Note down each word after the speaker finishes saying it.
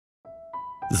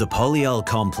The Polyol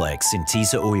complex in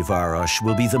Tiszaújváros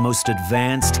will be the most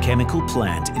advanced chemical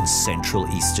plant in Central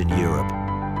Eastern Europe.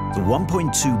 The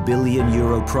 €1.2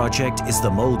 billion project is the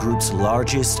MOL Group's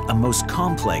largest and most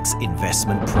complex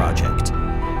investment project.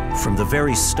 From the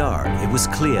very start, it was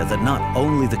clear that not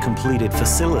only the completed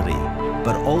facility,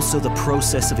 but also the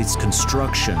process of its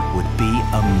construction would be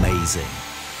amazing.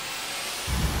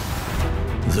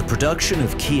 The production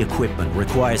of key equipment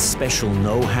requires special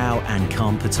know-how and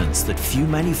competence that few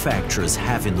manufacturers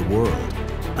have in the world,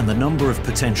 and the number of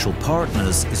potential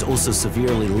partners is also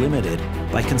severely limited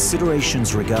by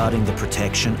considerations regarding the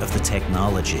protection of the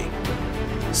technology.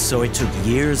 So it took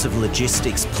years of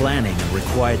logistics planning and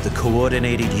required the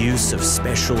coordinated use of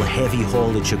special heavy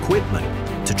haulage equipment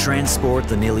to transport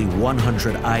the nearly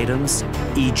 100 items,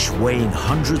 each weighing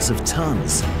hundreds of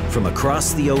tons, from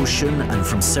across the ocean and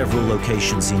from several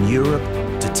locations in Europe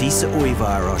to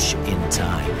Tiszaújváros in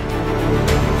time.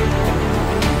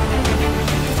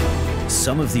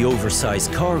 Some of the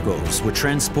oversized cargoes were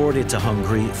transported to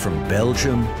Hungary from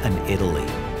Belgium and Italy.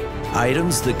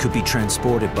 Items that could be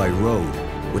transported by road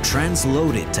were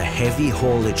transloaded to heavy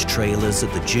haulage trailers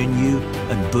at the Győr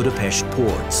and Budapest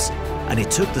ports, and it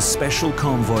took the special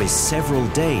convoys several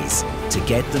days to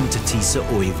get them to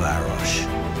Tiszaújváros.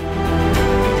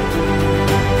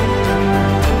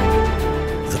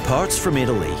 The parts from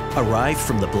Italy arrived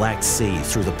from the Black Sea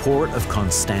through the port of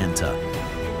Constanta.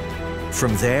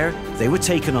 From there, they were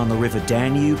taken on the River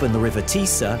Danube and the River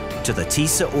Tisza to the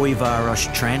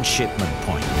Tiszaújváros transshipment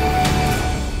point.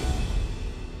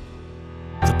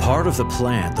 The part of the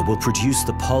plant that will produce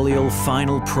the Polyol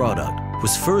final product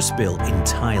was first built in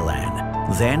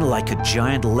Thailand. Then, like a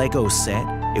giant Lego set,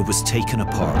 it was taken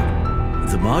apart.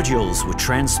 The modules were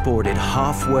transported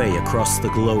halfway across the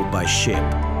globe by ship,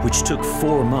 which took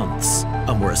 4 months,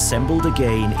 and were assembled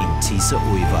again in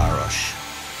Tiszaújváros.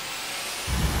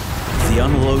 The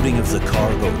unloading of the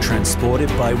cargo transported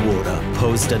by water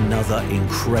posed another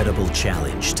incredible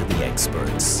challenge to the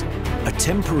experts. A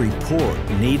temporary port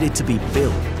needed to be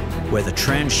built where the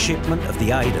transshipment of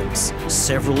the items,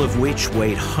 several of which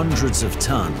weighed hundreds of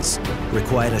tons,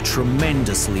 required a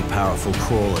tremendously powerful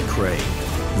crawler crane.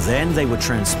 Then they were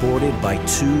transported by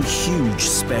 2 huge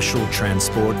special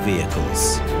transport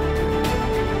vehicles.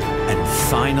 And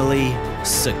finally,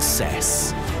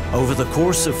 success. Over the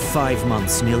course of 5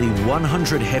 months, nearly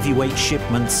 100 heavyweight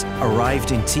shipments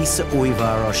arrived in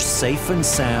Tiszaújváros safe and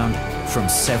sound from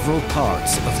several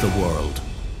parts of the world.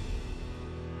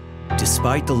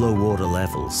 Despite the low water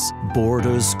levels,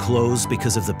 borders closed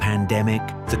because of the pandemic,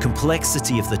 the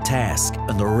complexity of the task,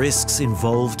 and the risks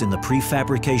involved in the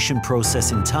prefabrication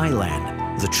process in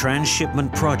Thailand, the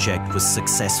transshipment project was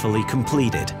successfully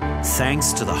completed,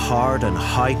 thanks to the hard and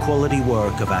high-quality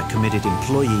work of our committed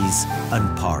employees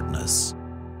and partners.